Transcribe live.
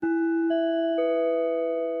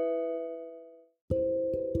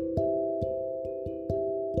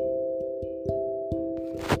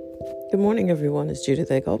Good morning, everyone. It's Judith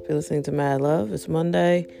Akope. You're listening to Mad Love. It's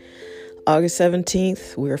Monday, August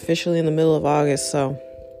 17th. We're officially in the middle of August, so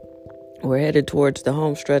we're headed towards the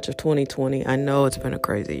home stretch of 2020. I know it's been a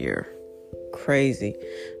crazy year. Crazy.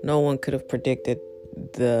 No one could have predicted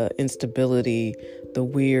the instability, the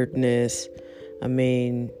weirdness.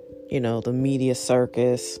 The media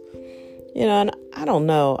circus. And I don't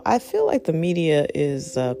know. I feel like the media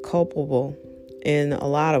is culpable in a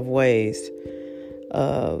lot of ways.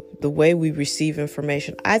 The way we receive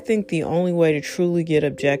information. I think the only way to truly get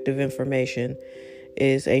objective information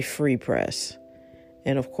is a free press.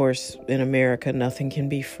 And of course, in America, nothing can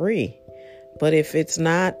be free. But if it's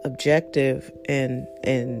not objective and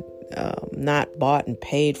not bought and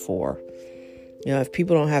paid for, if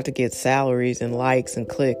people don't have to get salaries and likes and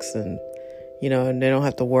clicks and they don't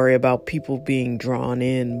have to worry about people being drawn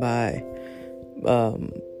in by,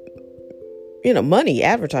 money,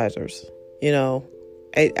 advertisers,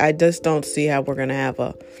 I just don't see how we're going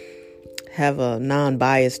to have a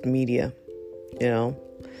non-biased media, And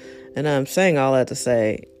I'm saying all that to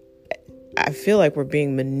say, I feel like we're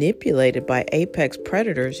being manipulated by apex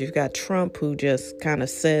predators. You've got Trump, who just kind of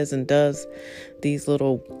says and does these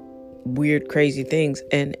little weird, crazy things,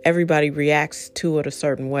 and everybody reacts to it a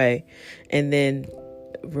certain way. And then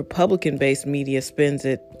Republican-based media spins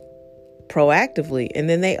it proactively, and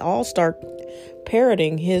then they all start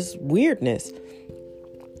parroting his weirdness.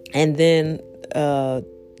 And then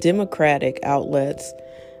Democratic outlets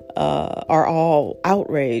are all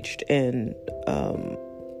outraged, and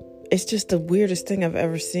it's just the weirdest thing I've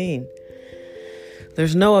ever seen.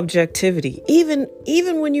 There's no objectivity. Even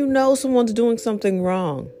when someone's doing something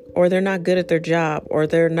wrong, or they're not good at their job, or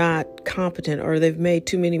they're not competent, or they've made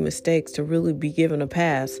too many mistakes to really be given a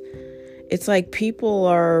pass, it's like people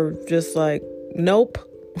are just like, nope.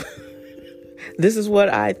 This is what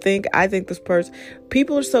I think. I think this person.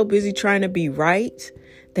 People are so busy trying to be right,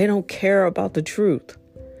 they don't care about the truth.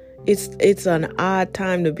 It's an odd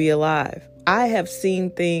time to be alive. I have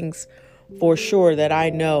seen things for sure that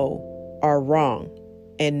I know are wrong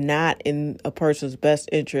and not in a person's best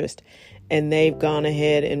interest, and they've gone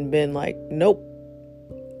ahead and been like, nope,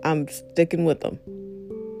 I'm sticking with them.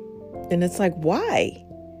 And it's like, why?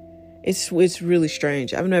 It's really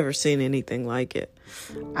strange. I've never seen anything like it.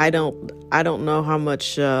 I don't know how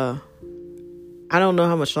much longer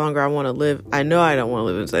I want to live. I know I don't want to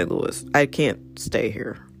live in St. Louis. I can't stay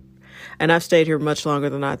here. And I've stayed here much longer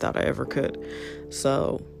than I thought I ever could.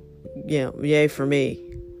 So, yay for me.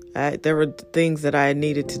 There were things that I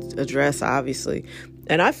needed to address, obviously.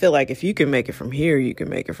 And I feel like if you can make it from here, you can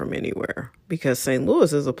make it from anywhere. Because St.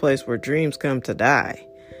 Louis is a place where dreams come to die.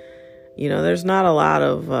 There's not a lot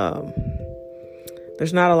of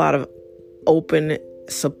open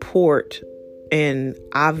support and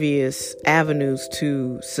obvious avenues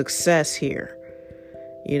to success here.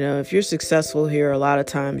 If you're successful here, a lot of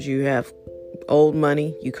times you have old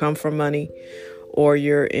money, you come from money, or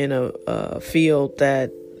you're in a field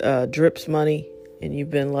that drips money, and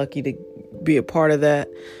you've been lucky to be a part of that.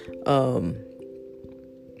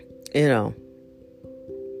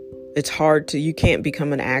 It's hard you can't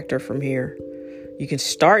become an actor from here. You can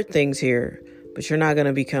start things here, but you're not going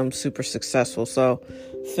to become super successful. So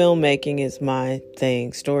filmmaking is my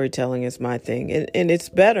thing. Storytelling is my thing. And it's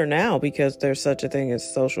better now because there's such a thing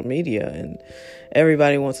as social media, and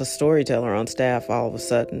everybody wants a storyteller on staff all of a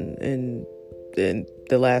sudden in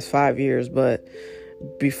the last 5 years. But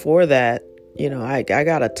before that, I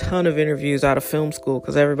got a ton of interviews out of film school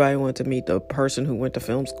because everybody wanted to meet the person who went to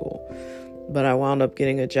film school. But I wound up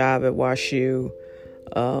getting a job at WashU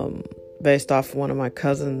based off one of my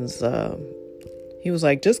cousins. He was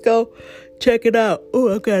like, just go check it out.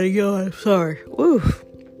 Oh, I gotta go. I'm sorry. Woo.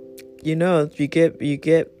 You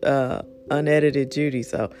get unedited Judy.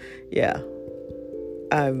 So, yeah.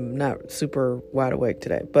 I'm not super wide awake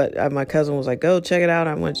today. But my cousin was like, go check it out.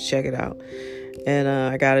 I went to check it out. And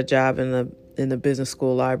I got a job in the business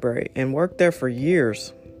school library and worked there for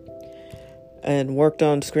years. And worked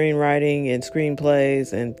on screenwriting and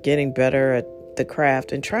screenplays and getting better at the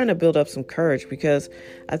craft and trying to build up some courage, because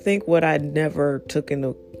I think what I never took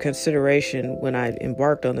into consideration when I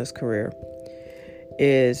embarked on this career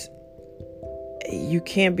is you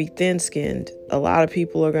can't be thin-skinned. A lot of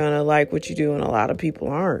people are going to like what you do, and a lot of people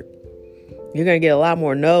aren't. You're going to get a lot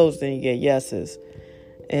more no's than you get yeses.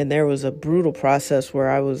 And there was a brutal process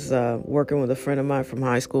where I was working with a friend of mine from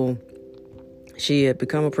high school. She had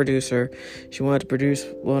become a producer. She wanted to produce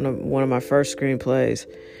one of my first screenplays.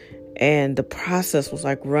 And the process was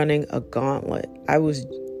like running a gauntlet. I was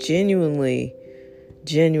genuinely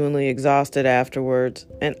exhausted afterwards.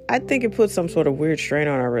 And I think it put some sort of weird strain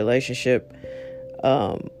on our relationship.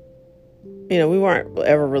 we weren't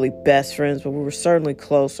ever really best friends, but we were certainly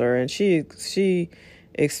closer. And she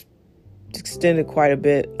extended quite a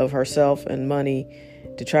bit of herself and money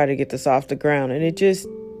to try to get this off the ground. And it just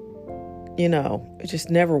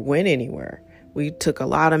never went anywhere. We took a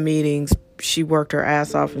lot of meetings. She worked her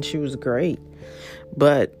ass off and she was great.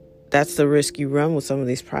 But that's the risk you run with some of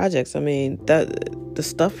these projects. I mean, the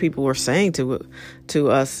stuff people were saying to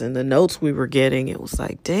us and the notes we were getting, it was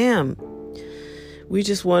like, damn, we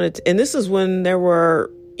just wanted to, and this is when there were,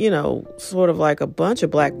 sort of like a bunch of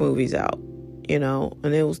black movies out, and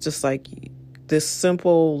it was just like this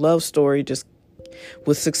simple love story just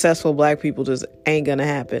with successful black people just ain't gonna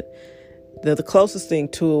happen. The closest thing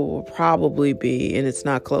to it will probably be, and it's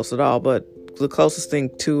not close at all, but the closest thing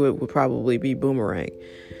to it would probably be Boomerang.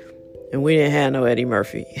 And we didn't have no Eddie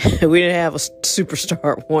Murphy. We didn't have a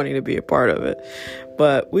superstar wanting to be a part of it.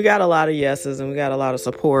 But we got a lot of yeses and we got a lot of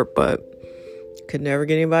support, but could never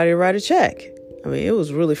get anybody to write a check. I mean, it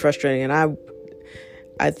was really frustrating. And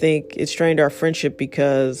I think it strained our friendship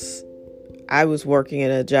because I was working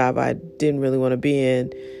at a job I didn't really want to be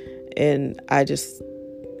in. And I just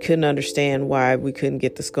couldn't understand why we couldn't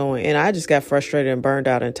get this going. And I just got frustrated and burned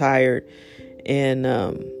out and tired. And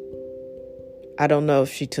I don't know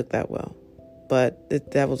if she took that well,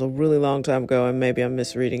 but that was a really long time ago, and maybe I'm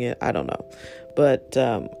misreading it. I don't know. But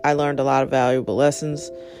I learned a lot of valuable lessons.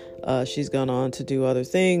 She's gone on to do other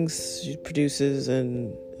things. She produces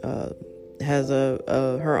and has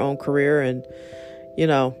her own career. And,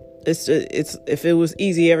 it's if it was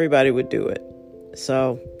easy, everybody would do it.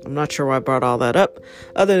 So I'm not sure why I brought all that up,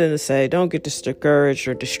 other than to say, don't get discouraged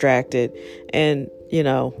or distracted. And,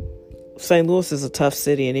 St. Louis is a tough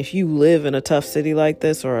city. And if you live in a tough city like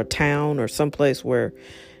this, or a town or someplace where,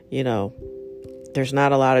 there's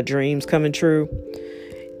not a lot of dreams coming true,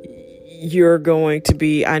 you're going to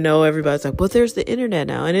be, I know everybody's like, well, there's the internet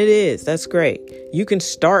now. And it is. That's great. You can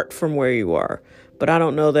start from where you are. But I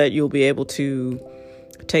don't know that you'll be able to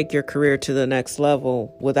take your career to the next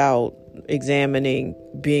level without examining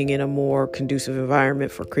being in a more conducive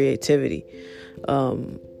environment for creativity.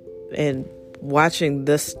 And watching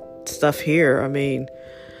this stuff here, I mean,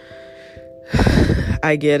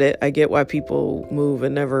 I get it. I get why people move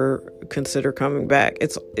and never consider coming back.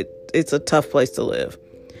 It's a tough place to live.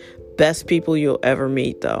 Best people you'll ever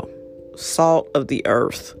meet, though. Salt of the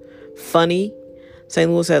earth. Funny. St.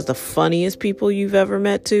 Louis has the funniest people you've ever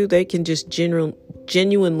met, too. They can just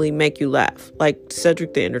genuinely make you laugh. Like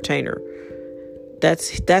Cedric the Entertainer.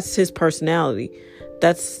 That's his personality.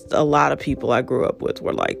 That's a lot of people I grew up with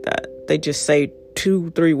were like that. They just say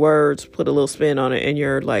 2-3 words, put a little spin on it, and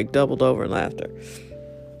you're like doubled over in laughter.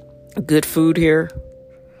 Good food here.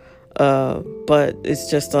 But it's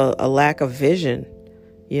just a lack of vision.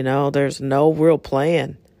 There's no real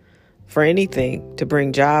plan for anything to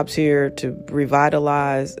bring jobs here, to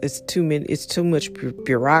revitalize. It's too much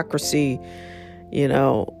bureaucracy.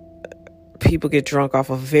 People get drunk off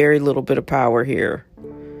a very little bit of power here.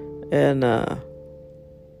 And,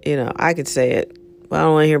 I could say it. I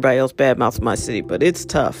don't want to hear anybody else badmouth my city, but it's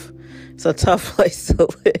tough. It's a tough place to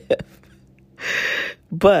live.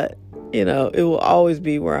 But, it will always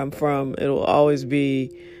be where I'm from. It will always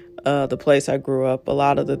be the place I grew up. A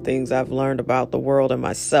lot of the things I've learned about the world and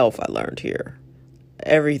myself, I learned here.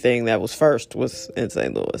 Everything that was first was in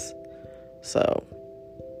St. Louis. So,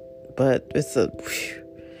 but it's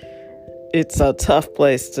a tough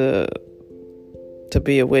place to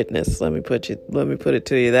be a witness. Let me put it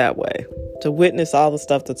to you that way. To witness all the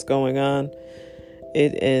stuff that's going on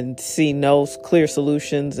and see no clear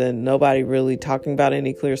solutions and nobody really talking about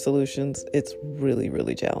any clear solutions, it's really,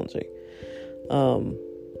 really challenging.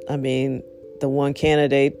 I mean, the one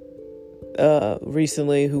candidate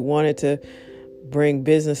recently who wanted to bring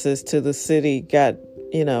businesses to the city got,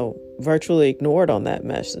 virtually ignored on that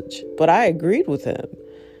message. But I agreed with him.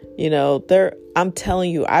 I'm telling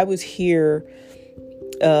you, I was here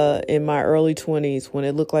in my early 20s when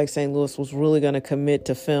it looked like St. Louis was really going to commit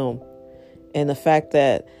to film. And the fact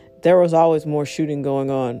that there was always more shooting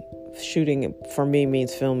going on. Shooting for me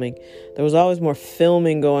means filming. There was always more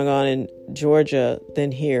filming going on in Georgia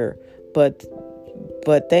than here. But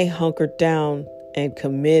they hunkered down and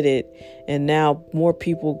committed. And now more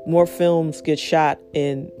films get shot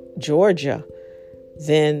in Georgia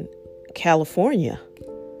than California.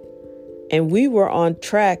 And we were on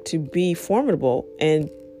track to be formidable. And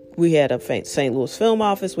we had a St. Louis film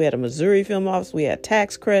office. We had a Missouri film office. We had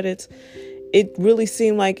tax credits. It really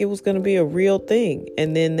seemed like it was going to be a real thing.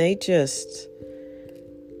 And then they just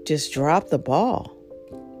dropped the ball.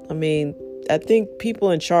 I mean, I think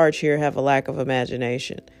people in charge here have a lack of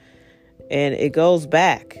imagination. And it goes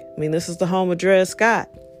back. I mean, this is the home of Dred Scott.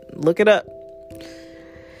 Look it up.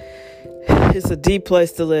 It's a deep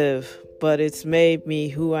place to live, but it's made me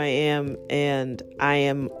who I am, and I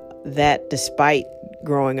am that despite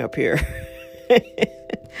growing up here.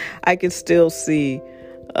 I can still see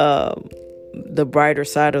the brighter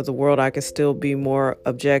side of the world. I can still be more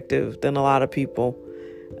objective than a lot of people.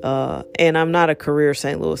 And I'm not a career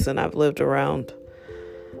St. Louisan. I've lived around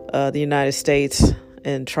the United States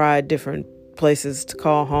and tried different places to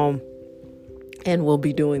call home, and we'll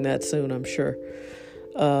be doing that soon, I'm sure.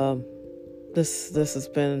 This has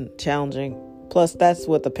been challenging. Plus, that's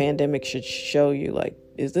what the pandemic should show you. Like,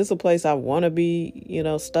 is this a place I want to be,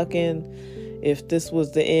 stuck in? If this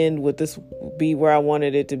was the end, would this be where I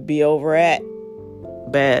wanted it to be over at?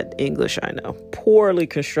 Bad English, I know. Poorly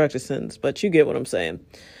constructed sentence, but you get what I'm saying.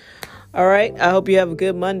 All right. I hope you have a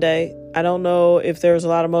good Monday. I don't know if there's a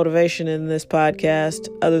lot of motivation in this podcast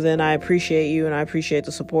other than I appreciate you and I appreciate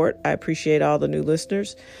the support. I appreciate all the new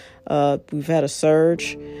listeners. We've had a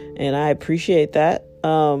surge and I appreciate that.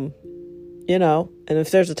 And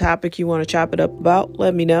if there's a topic you want to chop it up about,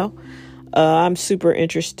 let me know. I'm super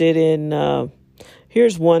interested in,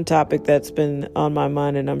 here's one topic that's been on my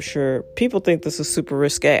mind, and I'm sure people think this is super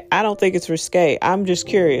risque. I don't think it's risque. I'm just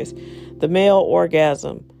curious. The male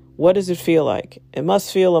orgasm, what does it feel like? It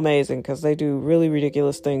must feel amazing because they do really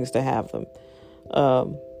ridiculous things to have them.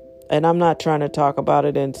 And I'm not trying to talk about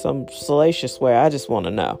it in some salacious way. I just want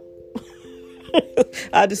to know.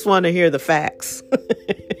 I just want to hear the facts.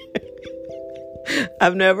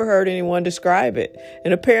 I've never heard anyone describe it.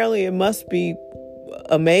 And apparently it must be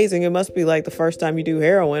amazing. It must be like the first time you do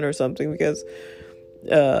heroin or something, because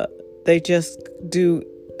they just do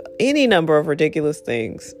any number of ridiculous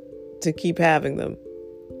things to keep having them.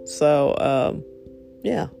 So,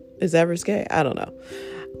 is that risque? I don't know.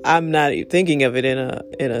 I'm not thinking of it in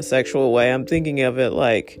a sexual way. I'm thinking of it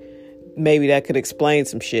like maybe that could explain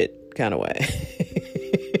some shit kind of way.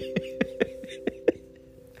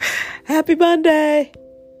 Happy Monday.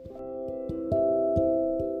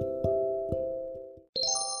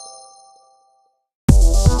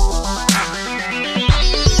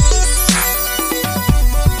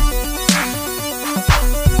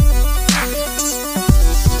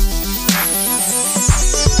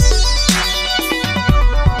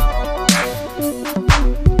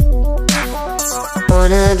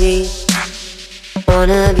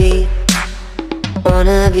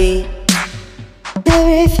 Wanna be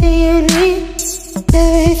everything you need,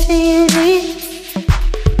 everything you need.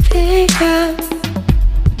 Pick up,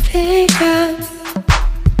 pick up.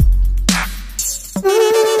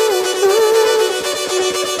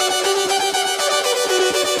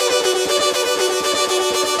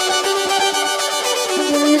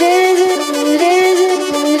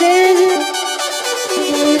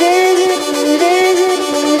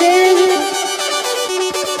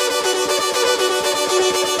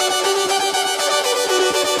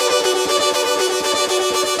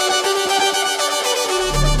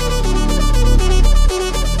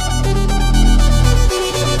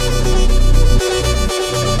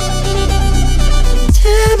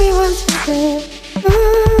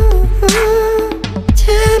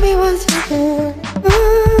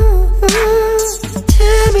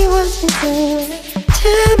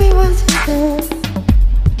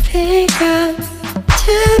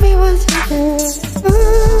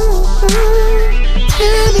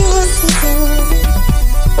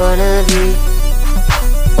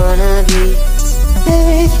 Wanna be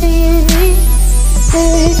everything you need,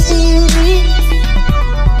 everything you need.